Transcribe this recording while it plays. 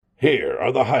Here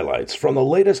are the highlights from the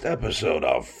latest episode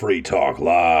of Free Talk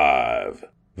Live.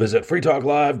 Visit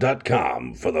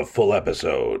freetalklive.com for the full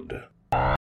episode.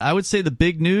 I would say the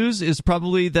big news is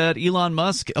probably that Elon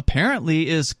Musk apparently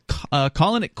is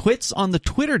calling it quits on the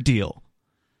Twitter deal.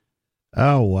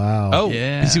 Oh, wow. Oh,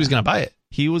 yeah. Because he was going to buy it.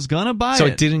 He was going to buy it. So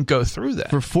it didn't go through that.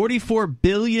 For $44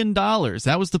 billion.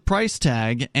 That was the price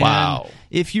tag. And wow.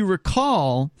 If you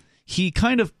recall, he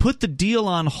kind of put the deal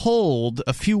on hold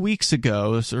a few weeks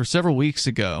ago, or several weeks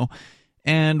ago,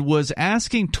 and was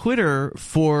asking Twitter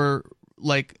for,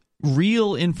 like,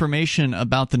 real information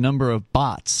about the number of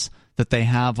bots that they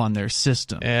have on their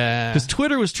system. Yeah. Because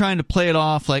Twitter was trying to play it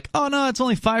off like, oh, no, it's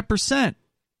only 5%.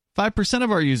 5%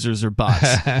 of our users are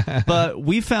bots. But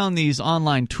we found these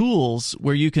online tools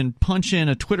where you can punch in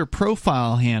a Twitter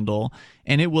profile handle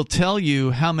and it will tell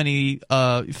you how many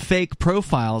fake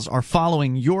profiles are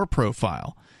following your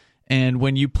profile. And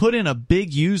when you put in a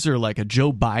big user like a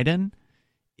Joe Biden,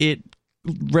 it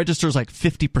registers like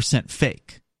 50%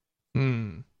 fake.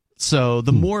 So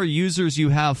the more users you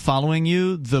have following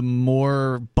you, the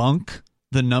more bunk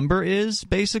the number is,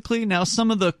 basically. Now,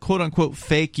 some of the quote-unquote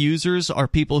fake users are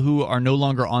people who are no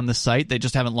longer on the site. They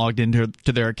just haven't logged into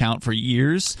their account for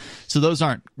years. So those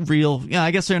aren't real. Yeah,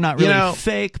 I guess they're not really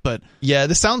fake, but... Yeah,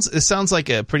 this sounds like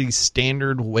a pretty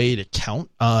standard way to count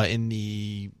in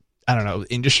the, I don't know,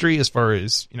 industry as far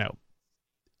as, you know,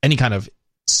 any kind of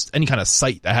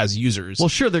site that has users. Well,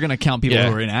 sure, they're going to count people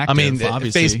who are inactive. I mean,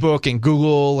 obviously. Facebook and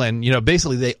Google and, you know,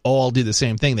 basically they all do the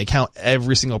same thing. They count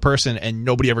every single person and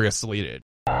nobody ever gets deleted.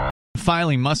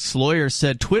 Filing, Musk's lawyer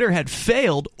said Twitter had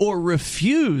failed or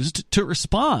refused to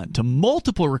respond to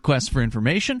multiple requests for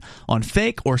information on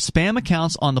fake or spam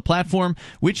accounts on the platform,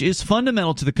 which is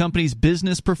fundamental to the company's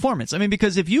business performance. I mean,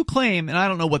 because if you claim, and I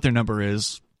don't know what their number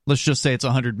is, let's just say it's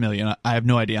 100 million. I have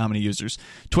no idea how many users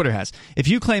Twitter has. If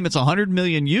you claim it's 100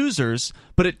 million users,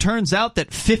 but it turns out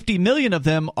that 50 million of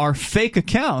them are fake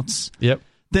accounts,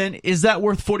 then is that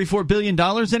worth $44 billion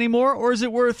anymore? Or is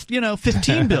it worth,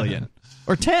 $15 billion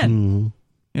or 10,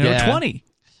 20?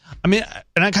 I mean,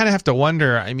 and I kind of have to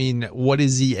wonder, I mean, what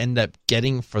does he end up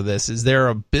getting for this? Is there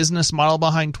a business model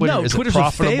behind Twitter? No, is Twitter's it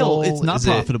profitable? a fail. It's not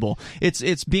profitable.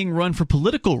 It's being run for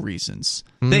political reasons.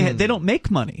 They don't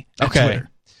make money at Twitter.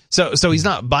 So he's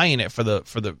not buying it for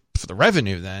the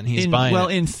revenue. Then he's buying. Well,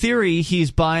 in theory, he's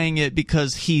buying it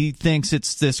because he thinks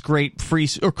it's this great free,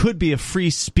 or could be a free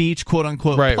speech, quote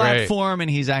unquote, platform, and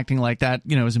he's acting like that,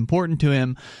 is important to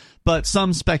him. But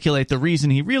some speculate the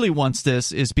reason he really wants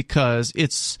this is because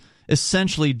it's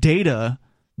essentially data,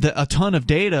 a ton of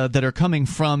data that are coming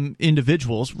from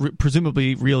individuals,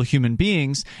 presumably real human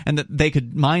beings, and that they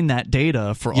could mine that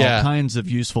data for all kinds of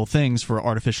useful things for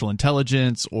artificial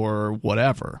intelligence or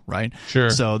whatever, right?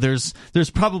 Sure. So there's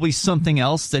probably something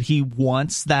else that he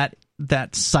wants that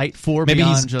site for. Maybe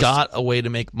beyond he's just, got a way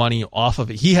to make money off of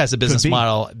it. He has a business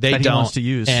model they that don't, he wants to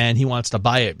use, and he wants to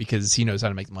buy it because he knows how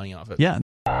to make money off it. Yeah.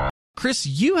 Chris,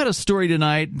 you had a story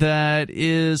tonight that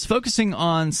is focusing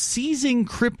on seizing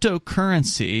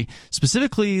cryptocurrency,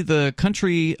 specifically the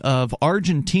country of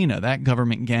Argentina, that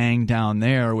government gang down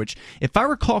there, which, if I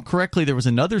recall correctly, there was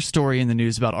another story in the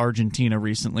news about Argentina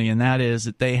recently, and that is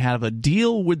that they have a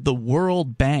deal with the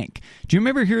World Bank. Do you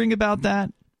remember hearing about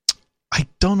that? I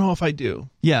don't know if I do.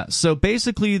 Yeah, so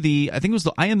basically I think it was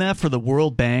the IMF or the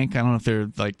World Bank. I don't know if they're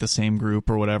like the same group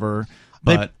or whatever.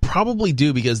 But they probably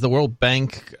do, because the World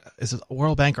Bank, is it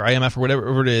World Bank or IMF or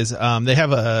whatever it is, they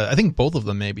have I think both of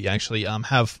them maybe actually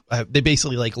they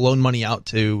basically like loan money out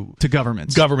to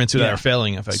governments that are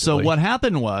failing effectively. So what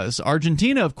happened was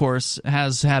Argentina, of course,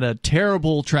 has had a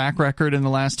terrible track record in the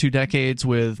last 2 decades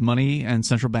with money and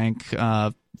central bank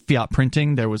fiat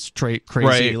printing. There was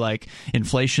crazy like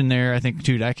inflation there, I think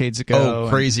 2 decades ago. Oh,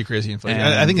 crazy inflation!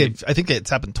 I think it's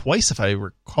happened twice, if I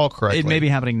recall correctly. It may be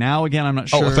happening now again. I'm not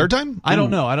sure. Oh, a third time? I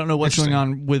don't know. I don't know what's going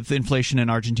on with inflation in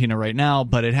Argentina right now,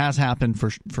 but it has happened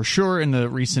for sure in the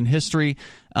recent history.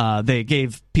 They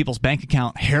gave people's bank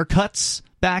account haircuts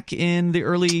back in the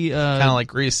early kind of like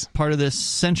Greece part of this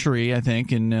century, I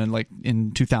think,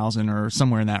 in 2000 or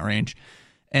somewhere in that range.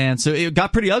 And so it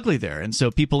got pretty ugly there. And so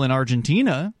people in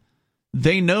Argentina,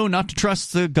 they know not to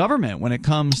trust the government when it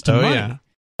comes to money.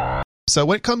 Yeah. So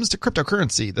when it comes to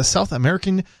cryptocurrency, the South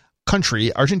American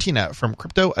country, Argentina, from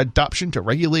crypto adoption to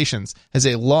regulations, has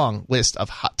a long list of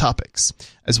hot topics,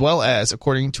 as well as,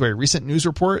 according to a recent news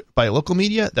report by local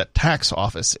media, the tax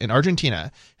office in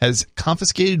Argentina has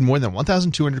confiscated more than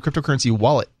 1,200 cryptocurrency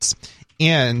wallets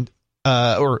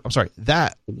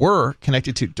that were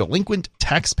connected to delinquent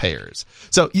taxpayers.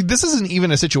 So this isn't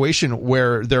even a situation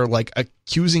where they're like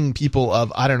accusing people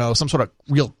of, I don't know, some sort of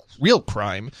real real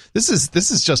crime. This is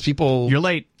just people. You're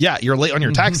late. Yeah, you're late on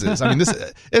your taxes. I mean, this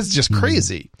is just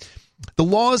crazy. The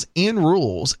laws and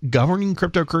rules governing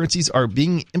cryptocurrencies are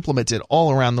being implemented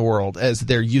all around the world as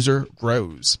their user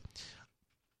grows.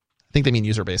 I think they mean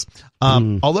user base.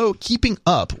 Although keeping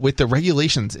up with the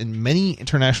regulations in many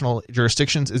international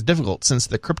jurisdictions is difficult since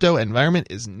the crypto environment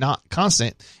is not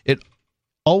constant, it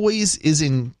always is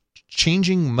in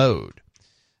changing mode.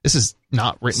 This is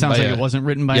not written Sounds by like it wasn't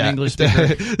written by an English speaker.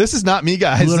 This is not me,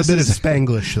 guys. A little bit of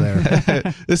Spanglish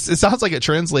there. It sounds like a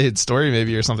translated story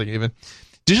maybe or something even.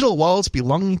 Digital wallets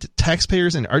belonging to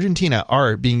taxpayers in Argentina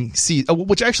are being seized,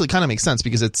 which actually kind of makes sense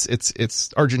because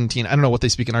it's Argentina. I don't know what they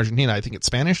speak in Argentina. I think it's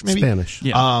Spanish, maybe. Spanish.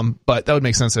 Yeah. But that would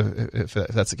make sense if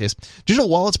that's the case. Digital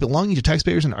wallets belonging to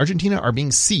taxpayers in Argentina are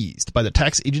being seized by the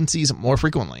tax agencies more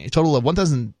frequently. A total of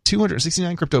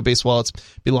 1,269 crypto-based wallets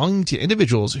belonging to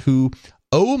individuals who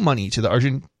owe money to the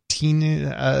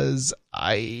Argentina's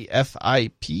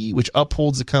IFIP, which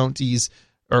upholds the country's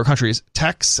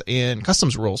tax and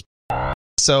customs rules.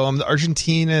 So the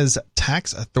Argentina's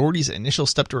tax authorities' initial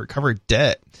step to recover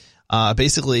debt.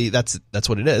 Basically, that's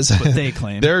what it is. What they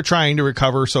claim. They're trying to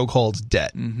recover so-called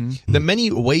debt. Mm-hmm. The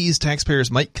many ways taxpayers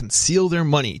might conceal their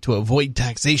money to avoid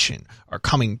taxation are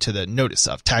coming to the notice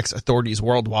of tax authorities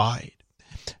worldwide.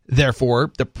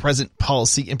 Therefore, the present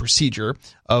policy and procedure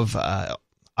of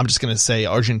I'm just going to say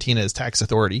Argentina's tax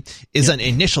authority is an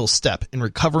initial step in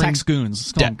recovering Tax goons.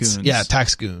 Let's call them debts. goons. Yeah,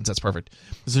 tax goons. That's perfect.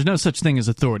 Because there's no such thing as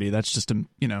authority. That's just a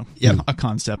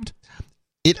concept.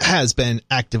 It has been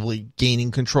actively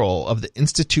gaining control of the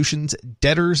institution's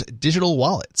debtors' digital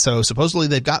wallet. So supposedly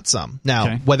they've got some.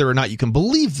 Now, whether or not you can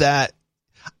believe that,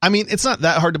 I mean, it's not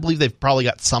that hard to believe they've probably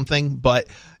got something, but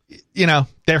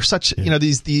they're such,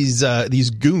 these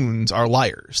goons are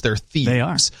liars. They're thieves. They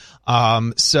are.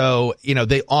 So,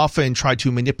 they often try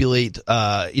to manipulate,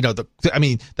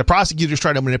 the prosecutors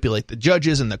try to manipulate the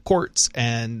judges and the courts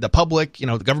and the public,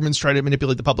 the governments try to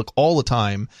manipulate the public all the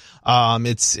time.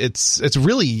 It's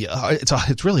really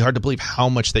hard to believe how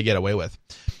much they get away with.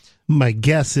 My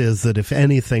guess is that if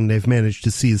anything, they've managed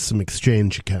to seize some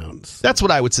exchange accounts. That's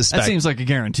what I would suspect. That seems like a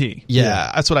guarantee.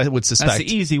 Yeah, that's what I would suspect. That's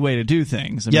the easy way to do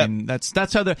things. I mean, that's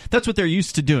what they're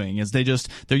used to doing. Is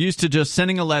they're used to just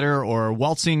sending a letter or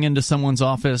waltzing into someone's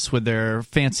office with their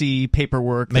fancy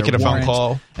paperwork, making a phone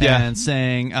call, and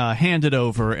saying hand it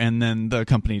over, and then the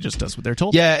company just does what they're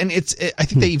told. Yeah, and I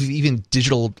think they've even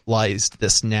digitalized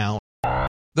this now.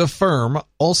 The firm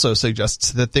also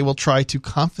suggests that they will try to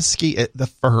confiscate the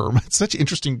firm. It's such an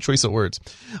interesting choice of words.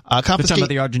 They're talking about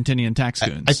the Argentinian tax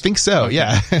goons. I think so,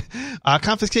 yeah.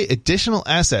 Confiscate additional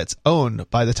assets owned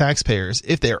by the taxpayers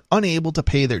if they are unable to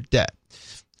pay their debt.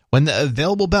 When the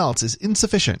available balance is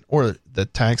insufficient or the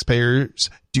taxpayers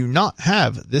do not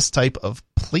have this type of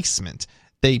placement,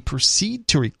 they proceed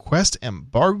to request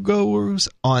embargoes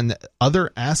on other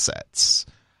assets.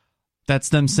 That's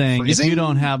them saying, Freezing? if you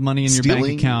don't have money in your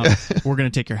Stealing? bank account, we're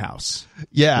going to take your house.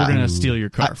 Yeah. We're going to steal your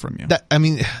car from you.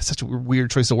 Such a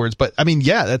weird choice of words, but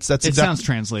that's it sounds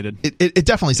translated. It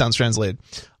definitely sounds translated.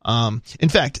 In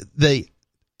fact, the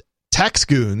tax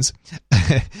goons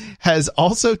has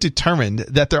also determined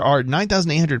that there are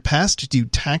 9,800 past due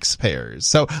taxpayers.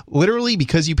 So literally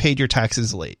because you paid your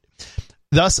taxes late.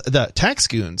 Thus, the tax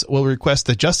goons will request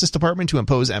the Justice Department to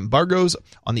impose embargoes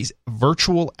on these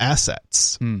virtual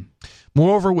assets.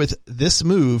 Moreover, with this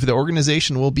move, the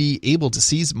organization will be able to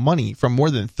seize money from more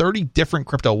than 30 different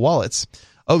crypto wallets.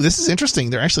 Oh, this is interesting.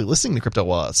 They're actually listing the crypto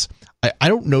wallets. I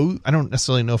don't know. I don't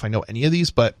necessarily know if I know any of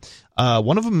these, but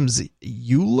one of them is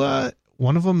Eula.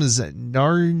 One of them is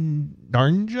Naranja,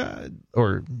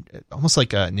 or almost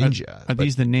like a ninja. Are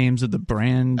these the names of the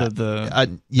brand of the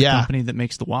company that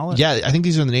makes the wallet? Yeah, I think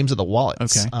these are the names of the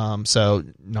wallets. Okay. So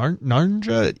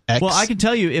Naranja X. Well, I can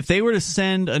tell you, if they were to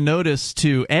send a notice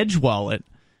to Edge Wallet,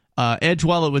 Edge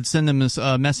Wallet would send them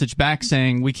a message back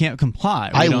saying, we can't comply.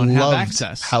 We don't have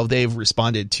access. How they've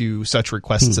responded to such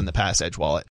requests in the past, Edge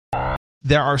Wallet.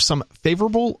 There are some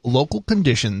favorable local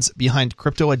conditions behind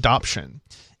crypto adoption,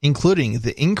 including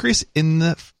the increase in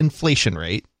the inflation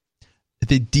rate,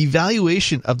 the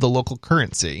devaluation of the local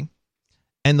currency,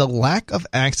 and the lack of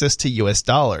access to U.S.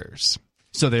 dollars.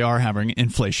 So they are having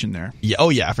inflation there. Yeah, oh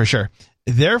yeah, for sure.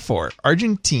 Therefore,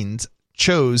 Argentines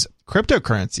chose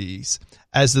cryptocurrencies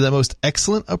as the most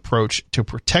excellent approach to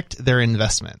protect their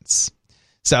investments.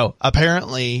 So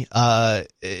apparently,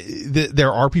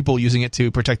 there are people using it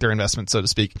to protect their investments, so to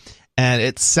speak. And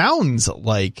it sounds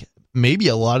like maybe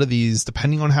a lot of these,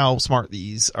 depending on how smart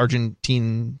these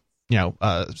Argentine,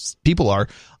 people are,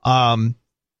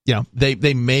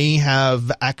 they may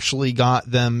have actually got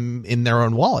them in their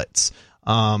own wallets,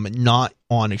 not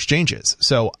on exchanges.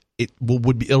 So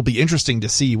it'll be interesting to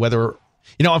see whether,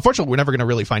 unfortunately, we're never going to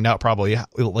really find out probably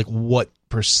like what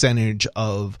percentage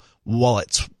of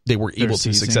wallets they were able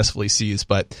to successfully seize.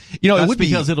 But that's it would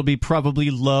because it'll be probably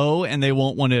low, and they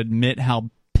won't want to admit how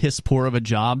piss poor of a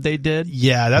job they did.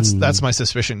 Yeah, that's my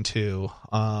suspicion too.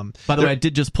 By the way, I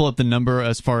did just pull up the number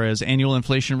as far as annual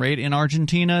inflation rate in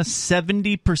Argentina.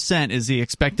 70% is the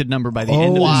expected number by the end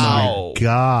of the year. Oh my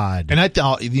God! And I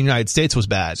thought the United States was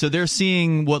bad. So they're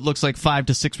seeing what looks like 5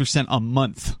 to 6% a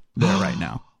month there right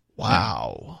now.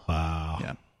 Wow.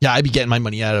 Yeah. Yeah, I'd be getting my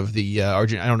money out of the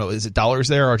Argentine. I don't know, is it dollars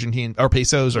there, Argentine or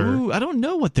pesos, or? Ooh, I don't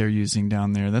know what they're using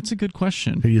down there. That's a good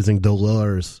question. They're using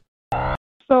dollars.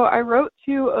 So I wrote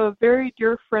to a very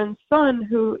dear friend's son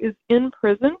who is in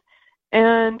prison,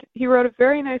 and he wrote a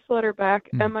very nice letter back,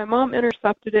 and my mom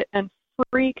intercepted it and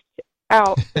freaked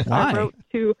out. Why? I wrote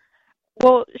to,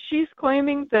 well, she's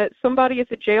claiming that somebody at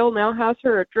the jail now has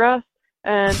her address,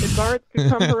 and the guards could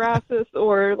come harass us,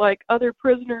 or like other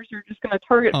prisoners are just going to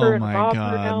target her and rob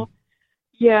her now.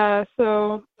 Yeah,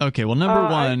 so... Okay, well, number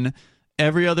one,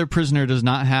 every other prisoner does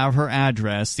not have her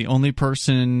address. The only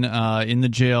person in the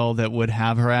jail that would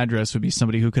have her address would be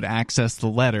somebody who could access the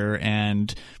letter,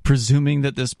 and presuming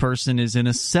that this person is in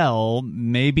a cell,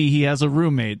 maybe he has a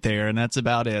roommate there, and that's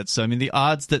about it. So, I mean, the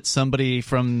odds that somebody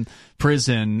from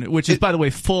prison, which is, by the way,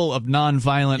 full of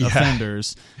nonviolent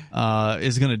offenders,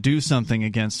 is going to do something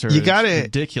against her is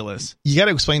ridiculous. You got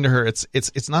to explain to her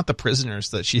it's not the prisoners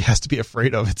that she has to be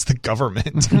afraid of, it's the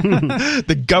government.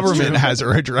 The government has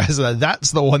her address.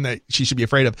 That's the one that she should be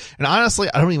afraid of. And honestly,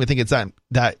 I don't even think it's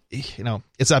that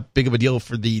it's not big of a deal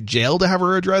for the jail to have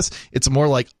her address. It's more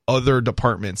like other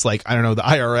departments, like, I don't know, the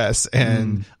IRS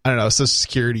and I don't know, Social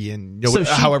Security and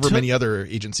however many other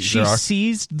agencies there are.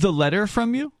 She seized the letter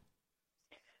from you?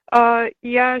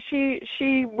 Yeah,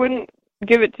 she wouldn't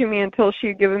give it to me until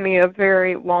she'd given me a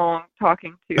very long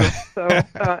talking to. So,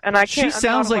 and I can't. She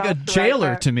sounds like a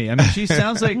jailer to me. I mean, she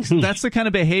sounds like that's the kind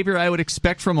of behavior I would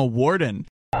expect from a warden.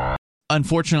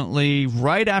 Unfortunately,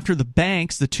 right after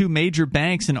the two major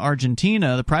banks in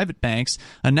Argentina, the private banks,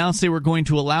 announced they were going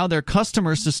to allow their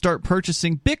customers to start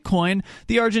purchasing Bitcoin,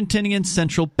 the Argentinian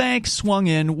central bank swung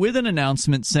in with an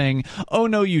announcement saying, "Oh,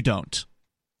 no, you don't.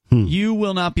 You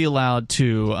will not be allowed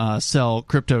to sell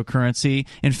cryptocurrency.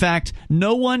 In fact,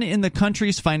 no one in the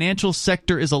country's financial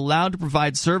sector is allowed to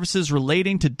provide services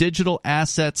relating to digital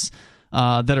assets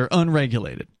that are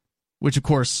unregulated," which, of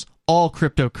course, all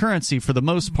cryptocurrency, for the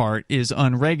most part, is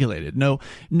unregulated. No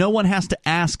one has to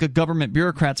ask a government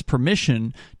bureaucrat's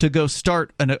permission to go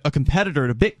start a competitor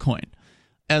to Bitcoin.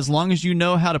 As long as you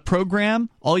know how to program,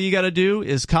 all you got to do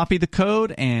is copy the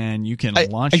code, and you can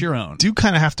launch your own. I do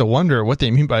kind of have to wonder what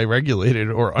they mean by regulated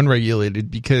or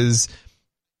unregulated, because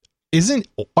isn't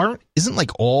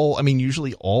like all, I mean,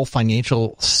 usually all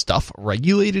financial stuff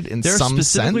regulated in some sense? They're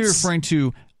specifically referring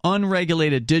to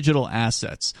unregulated digital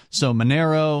assets. So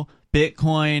Monero,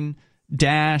 Bitcoin,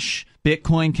 Dash,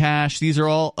 Bitcoin Cash, these are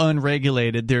all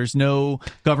unregulated. There's no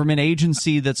government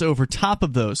agency that's over top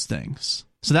of those things.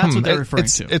 So that's what they're referring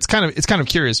to. It's kind of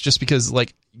curious, just because,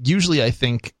 like, usually I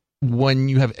think when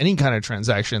you have any kind of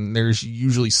transaction, there's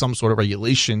usually some sort of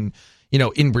regulation,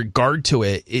 in regard to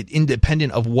it,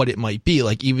 independent of what it might be.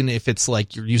 Like, even if it's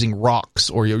like you're using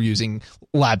rocks, or you're using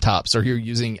laptops, or you're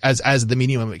using as the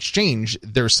medium of exchange,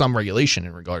 there's some regulation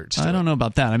in regards to it. I don't know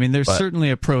about that. I mean, there's certainly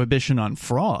a prohibition on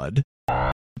fraud.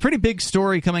 A pretty big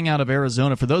story coming out of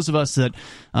Arizona for those of us that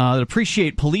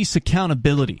appreciate police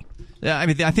accountability. I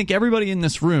mean, I think everybody in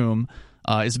this room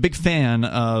is a big fan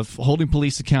of holding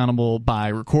police accountable by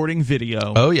recording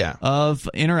video of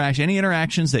any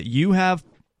interactions that you have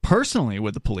personally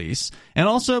with the police, and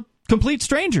also complete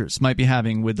strangers might be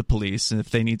having with the police. And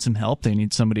if they need some help, they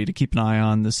need somebody to keep an eye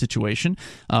on the situation.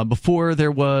 Before,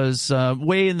 there was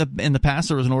way in the past,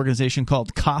 there was an organization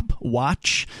called Cop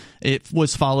Watch. It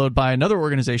was followed by another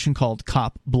organization called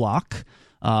Cop Block.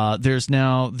 There's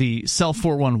now the Cell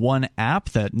 411 app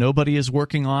that nobody is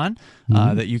working on,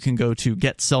 that you can go to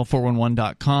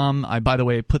getcell411.com. I, by the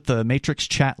way, put the Matrix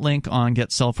chat link on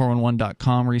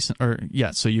getcell411.com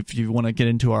so if you want to get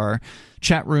into our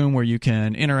chat room where you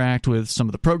can interact with some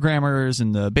of the programmers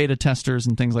and the beta testers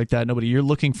and things like that. You're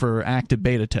looking for active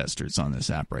beta testers on this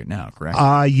app right now, correct?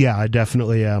 Yeah, I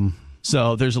definitely am.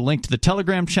 So there's a link to the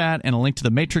Telegram chat and a link to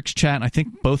the Matrix chat. I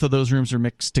think both of those rooms are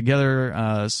mixed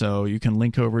together, so you can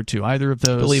link over to either of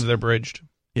those. I believe they're bridged.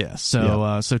 Yeah,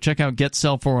 so check out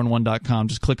getcell411.com.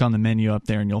 Just click on the menu up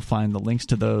there, and you'll find the links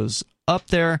to those up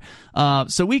there.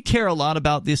 So we care a lot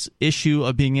about this issue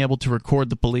of being able to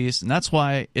record the police, and that's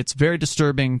why it's very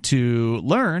disturbing to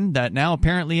learn that now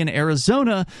apparently in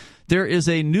Arizona there is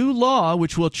a new law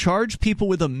which will charge people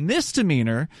with a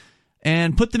misdemeanor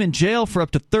and put them in jail for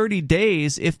up to 30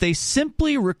 days if they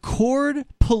simply record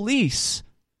police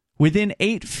within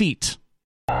 8 feet.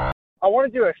 I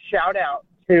want to do a shout out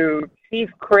to Chief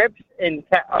Cripps and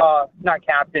not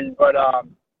Captain, but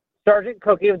Sergeant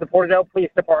Cookie of the Porterdale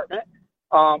Police Department.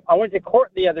 I went to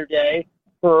court the other day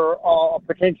for a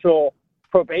potential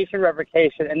probation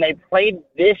revocation, and they played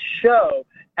this show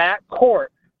at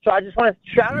court. So I just want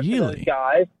to shout out to those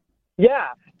guys. Yeah,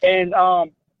 and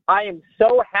I am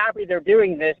so happy they're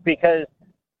doing this, because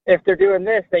if they're doing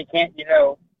this, they can't,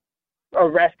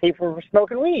 arrest people for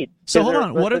smoking weed. So hold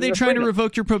on, what are they trying to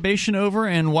revoke your probation over,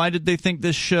 and why did they think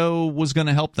this show was going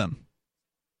to help them?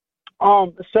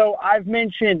 So I've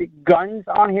mentioned guns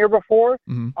on here before.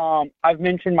 Mm-hmm. I've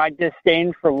mentioned my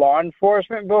disdain for law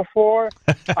enforcement before.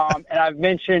 And I've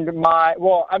mentioned my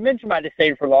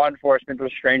disdain for law enforcement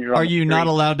with strangers. Are you not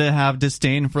allowed to have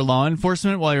disdain for law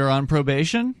enforcement while you're on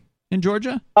probation in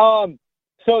Georgia?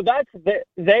 So that's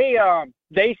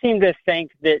they seem to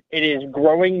think that it is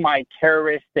growing my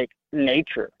terroristic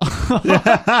nature. Wait,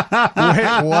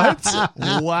 what?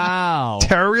 Wow.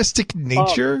 Terroristic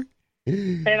nature?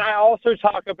 And I also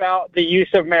talk about the use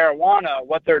of marijuana.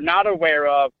 What they're not aware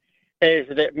of is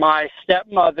that my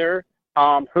stepmother,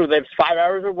 who lives 5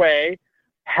 hours away,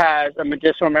 has a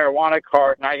medicinal marijuana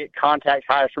card, and I get contact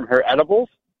highs from her edibles.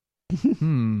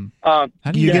 How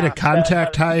do you get a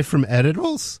contact high from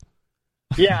edibles?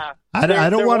 Yeah. I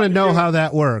don't want to know how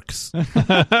that works.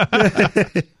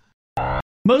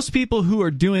 Most people who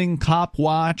are doing cop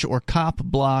watch or cop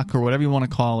block or whatever you want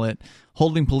to call it,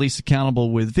 holding police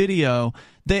accountable with video,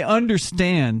 they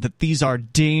understand that these are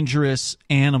dangerous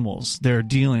animals they're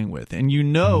dealing with. And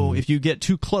if you get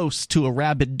too close to a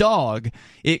rabid dog,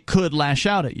 it could lash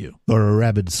out at you. Or a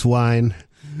rabid swine.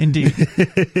 Indeed.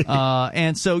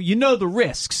 And so the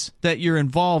risks that you're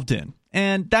involved in.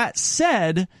 And that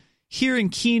said, here in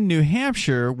Keene, New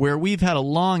Hampshire, where we've had a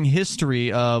long history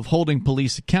of holding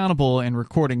police accountable and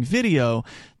recording video,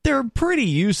 they're pretty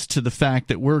used to the fact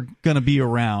that we're going to be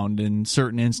around in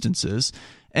certain instances.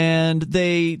 And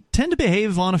they tend to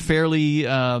behave on a fairly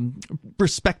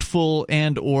respectful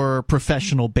and or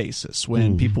professional basis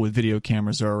when people with video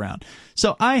cameras are around.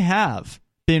 So I have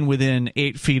been within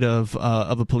 8 feet of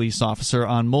a police officer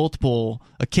on multiple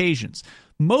occasions.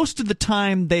 Most of the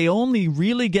time, they only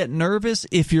really get nervous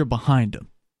if you're behind them.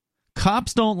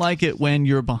 Cops don't like it when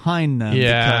you're behind them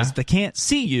because they can't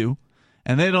see you,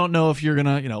 and they don't know if you're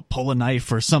gonna, pull a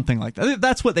knife or something like that.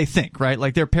 That's what they think, right?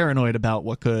 Like they're paranoid about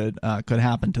what could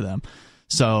happen to them.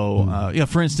 So,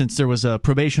 for instance, there was a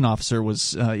probation officer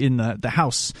was in the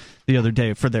house the other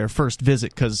day for their first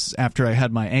visit because after I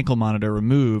had my ankle monitor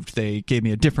removed, they gave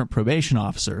me a different probation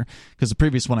officer because the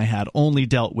previous one I had only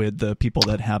dealt with the people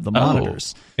that have the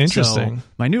monitors. Interesting. So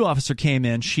my new officer came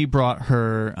in. She brought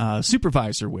her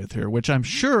supervisor with her, which I'm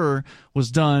sure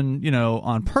was done,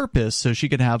 on purpose so she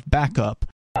could have backup.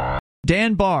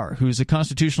 Dan Barr, who's a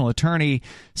constitutional attorney,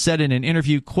 said in an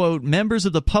interview, quote, "Members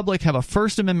of the public have a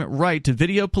First Amendment right to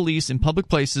video police in public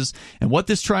places, and what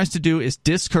this tries to do is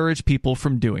discourage people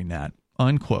from doing that,"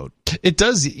 unquote. It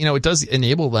does, it does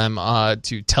enable them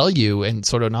to tell you and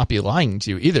sort of not be lying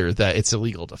to you either that it's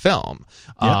illegal to film.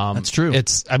 Yeah, that's true.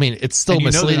 It's still and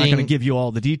misleading. They're not going to give you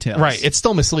all the details. Right. It's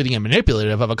still misleading and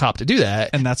manipulative of a cop to do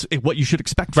that. And that's what you should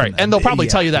expect from them. And they'll probably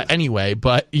tell you that anyway,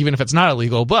 but even if it's not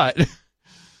illegal, but...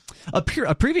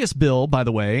 A previous bill, by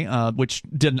the way, which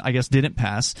didn't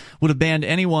pass, would have banned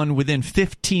anyone within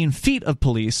 15 feet of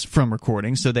police from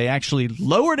recording, so they actually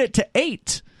lowered it to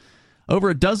 8. Over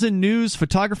a dozen news,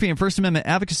 photography, and First Amendment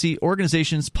advocacy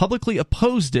organizations publicly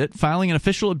opposed it, filing an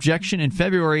official objection in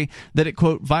February that it,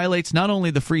 quote, violates not only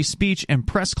the free speech and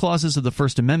press clauses of the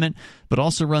First Amendment, but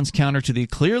also runs counter to the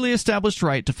clearly established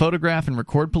right to photograph and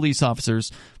record police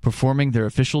officers performing their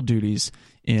official duties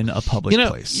in a public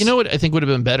place. You know what I think would have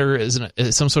been better is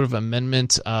some sort of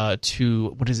amendment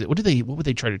to what is it? What would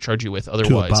they try to charge you with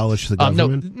otherwise? To abolish the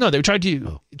government? No, they would try to.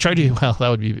 Well, that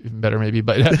would be even better maybe,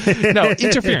 but no,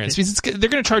 interference, because they're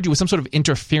going to charge you with some sort of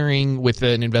interfering with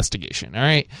an investigation. All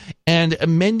right, and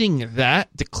amending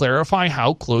that to clarify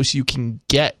how close you can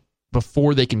get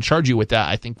before they can charge you with that,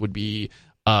 I think would be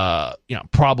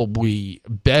probably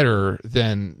better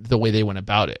than the way they went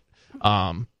about it.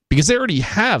 Because they already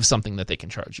have something that they can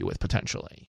charge you with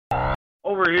potentially.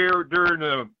 Over here during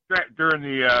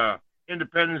the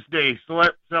Independence Day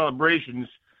celebrations,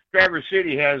 Traverse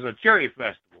City has a cherry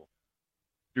festival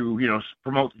to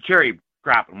promote the cherry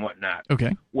crop and whatnot.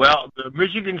 Okay. Well, the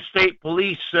Michigan State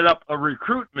Police set up a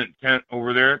recruitment tent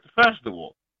over there at the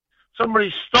festival.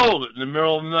 Somebody stole it in the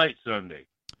middle of the night Sunday.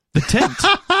 The tent.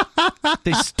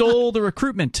 They stole the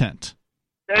recruitment tent.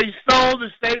 They stole the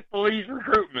state police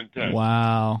recruitment test.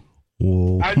 Wow.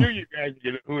 Whoa. I knew you guys would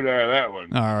get a hoot out of that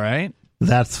one. All right.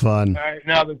 That's fun. All right,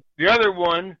 now, the other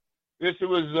one, this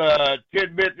was a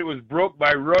tidbit that was broke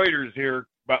by Reuters here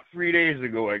about 3 days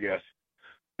ago, I guess.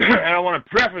 And I want to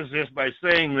preface this by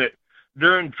saying that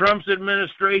during Trump's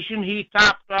administration, he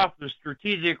topped off the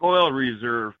strategic oil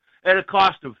reserve at a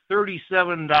cost of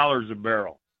 $37 a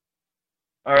barrel.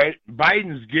 All right,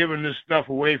 Biden's giving this stuff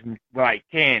away from like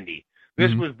candy.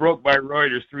 This was broke by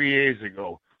Reuters 3 days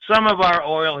ago. Some of our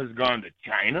oil has gone to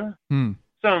China. Some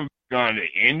has gone to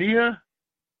India.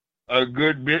 A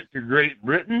good bit to Great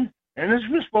Britain. And this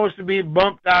was supposed to be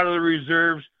bumped out of the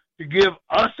reserves to give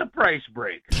us a price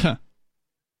break.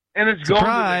 And it's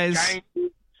Surprise. going to the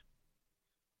Chinese.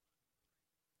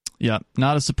 Yeah,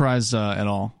 not a surprise at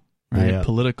all. Right? Yeah.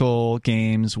 Political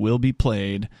games will be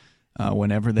played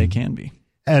whenever they can be.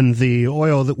 And the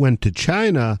oil that went to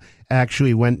China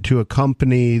actually went to a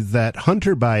company that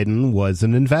Hunter Biden was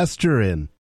an investor in.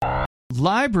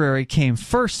 Library came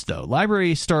first, though.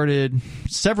 Library started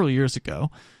several years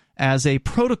ago as a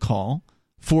protocol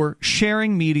for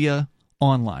sharing media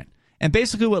online. And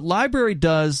basically what Library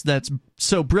does that's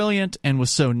so brilliant and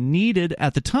was so needed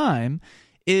at the time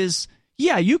is,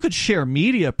 yeah, you could share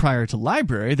media prior to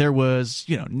Library. There was,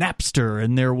 Napster,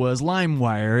 and there was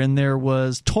LimeWire, and there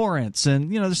was torrents,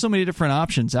 and, there's so many different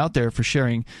options out there for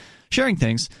sharing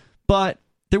things. But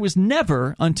there was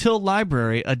never, until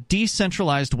Library, a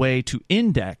decentralized way to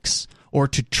index or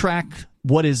to track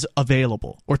what is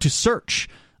available or to search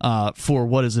for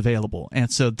what is available.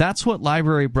 And so that's what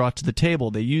Library brought to the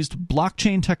table. They used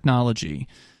blockchain technology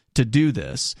to do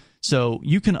this. So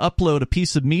you can upload a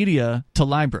piece of media to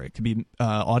Library. It could be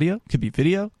audio, could be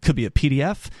video, could be a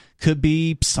PDF, could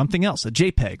be something else, a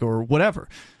JPEG or whatever.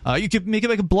 You could make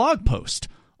a blog post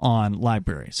on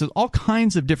Library. So all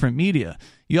kinds of different media.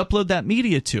 You upload that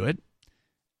media to it,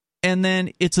 and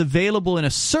then it's available in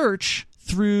a search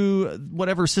through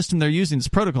whatever system they're using, this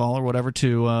protocol or whatever,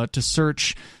 to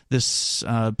search this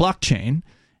blockchain,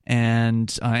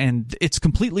 and it's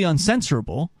completely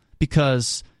uncensorable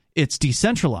because it's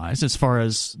decentralized as far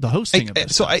as the hosting of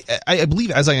it. So I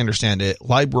believe, as I understand it,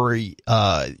 Library,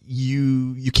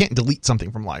 you can't delete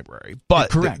something from Library,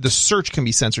 but the search can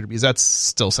be censored because that's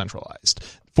still centralized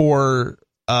for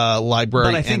Library.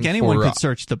 But I think anyone could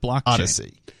search the blockchain.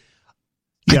 Odyssey.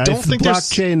 Yeah, I don't if think the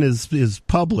blockchain is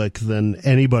public, then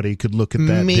anybody could look at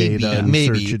that data and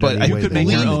search it but any I way could they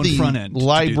believe want. the front end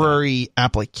Library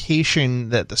application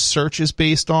that the search is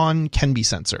based on can be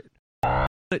censored.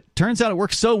 It turns out it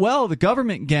works so well, the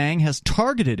government gang has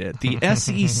targeted it. The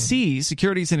SEC,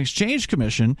 Securities and Exchange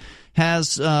Commission,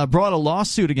 has brought a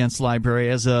lawsuit against Library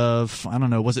as of, I don't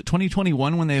know, was it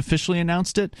 2021 when they officially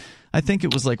announced it? I think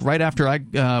it was like right after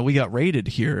we got raided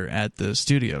here at the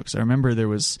studio, because I remember there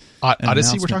was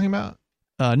Odyssey we're talking about?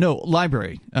 No,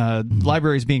 Library.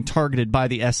 Library is being targeted by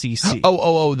the SEC.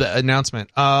 Oh, the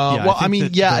announcement. I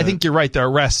think you're right. The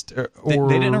arrest. They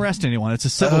didn't arrest anyone. It's a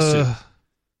civil suit.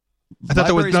 I thought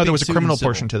there was a criminal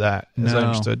portion to that, as I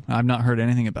understood. I've not heard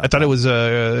anything about that. I thought it was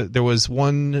there was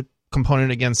one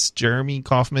component against Jeremy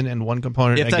Kaufman and one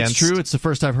component against... If that's true, it's the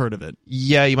first I've heard of it.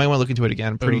 Yeah, you might want to look into it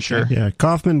again. Pretty sure. Yeah,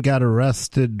 Kaufman got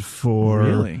arrested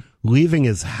for leaving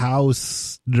his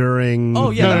house during... Oh,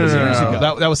 yeah, that was years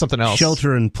ago. That was something else.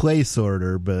 Shelter-in-place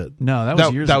order, but... No, that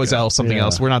was years ago. That was something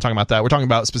else. We're not talking about that. We're talking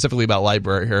about specifically about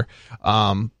Library here.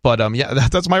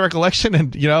 That's my recollection,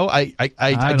 and,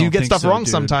 I do get stuff wrong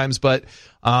sometimes, but...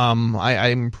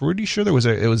 I'm pretty sure it was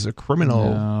a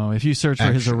criminal. No, if you search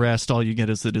for his arrest, all you get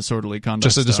is the disorderly conduct.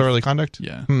 Just a disorderly conduct?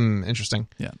 Yeah. Interesting.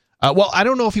 Yeah. Well, I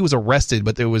don't know if he was arrested,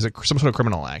 but there was some sort of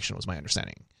criminal action, was my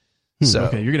understanding. So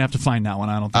okay, you're gonna have to find that one.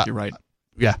 I don't think you're right.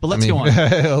 Yeah, but let's go on.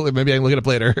 Maybe I can look it up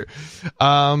later.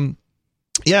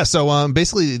 So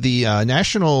basically, the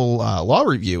National Law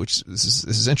Review, which this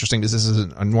is interesting because this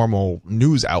isn't a normal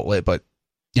news outlet, but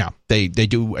they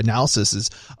do analysis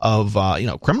of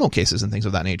criminal cases and things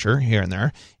of that nature here and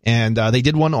there, and they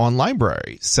did one on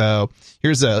Library. So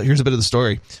here's a bit of the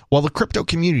story. While the crypto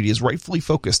community is rightfully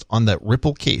focused on the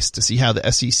Ripple case to see how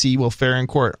the SEC will fare in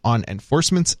court on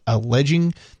enforcements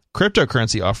alleging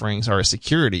cryptocurrency offerings are a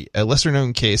security, a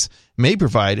lesser-known case may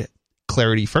provide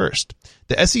clarity first.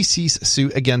 The SEC's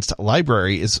suit against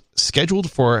Library is scheduled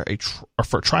for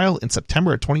trial in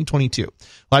September 2022.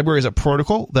 Library is a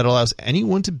protocol that allows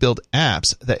anyone to build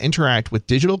apps that interact with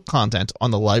digital content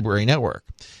on the Library network.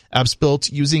 Apps built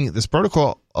using this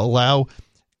protocol allow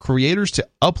creators to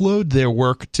upload their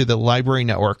work to the Library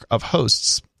network of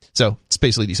hosts. So it's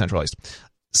basically decentralized.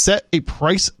 Set a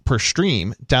price per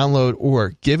stream, download,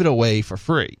 or give it away for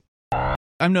free.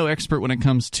 I'm no expert when it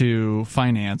comes to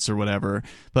finance or whatever,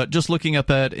 but just looking up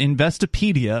at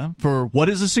Investopedia for what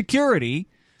is a security.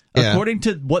 Yeah. According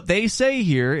to what they say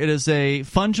here, it is a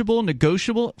fungible,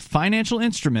 negotiable financial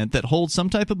instrument that holds some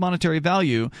type of monetary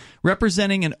value,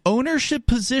 representing an ownership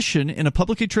position in a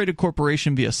publicly traded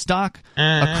corporation via stock,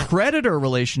 a creditor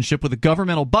relationship with a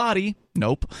governmental body,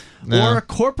 or a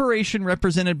corporation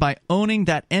represented by owning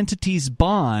that entity's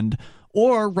bond,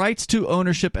 or rights to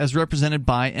ownership as represented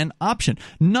by an option.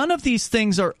 None of these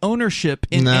things are ownership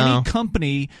in any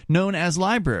company known as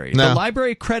library. The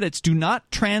library credits do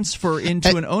not transfer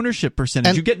into an ownership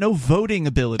percentage. You get no voting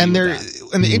ability. And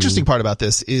the interesting part about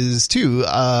this is too,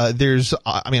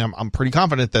 I'm pretty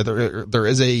confident that there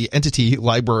is a entity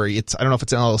library. I don't know if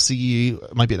it's an LLC.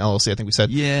 It might be an LLC. I think we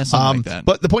said. Yeah, something like that.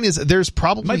 But the point is, there's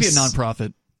probably it might be a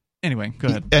nonprofit. Anyway, go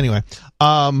ahead. Anyway,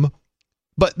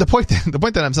 but the point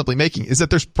that I'm simply making is that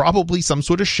there's probably some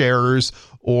sort of shares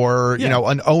or,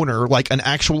 an owner, like an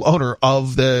actual owner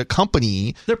of the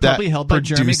company. They're probably held by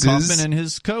Jeremy Kaufman and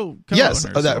his co-owners. Yes,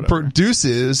 that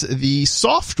produces the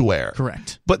software.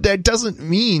 Correct. But that doesn't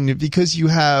mean because you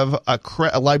have a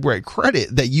library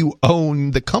credit that you own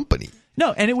the company.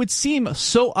 No, and it would seem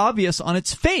so obvious on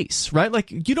its face, right? Like,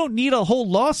 you don't need a whole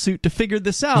lawsuit to figure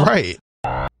this out. Right.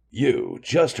 You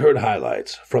just heard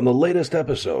highlights from the latest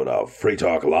episode of Free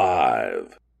Talk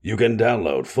Live. You can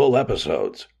download full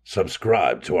episodes,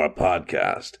 subscribe to our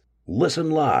podcast,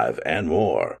 listen live, and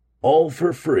more, all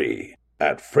for free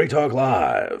at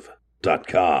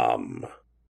freetalklive.com.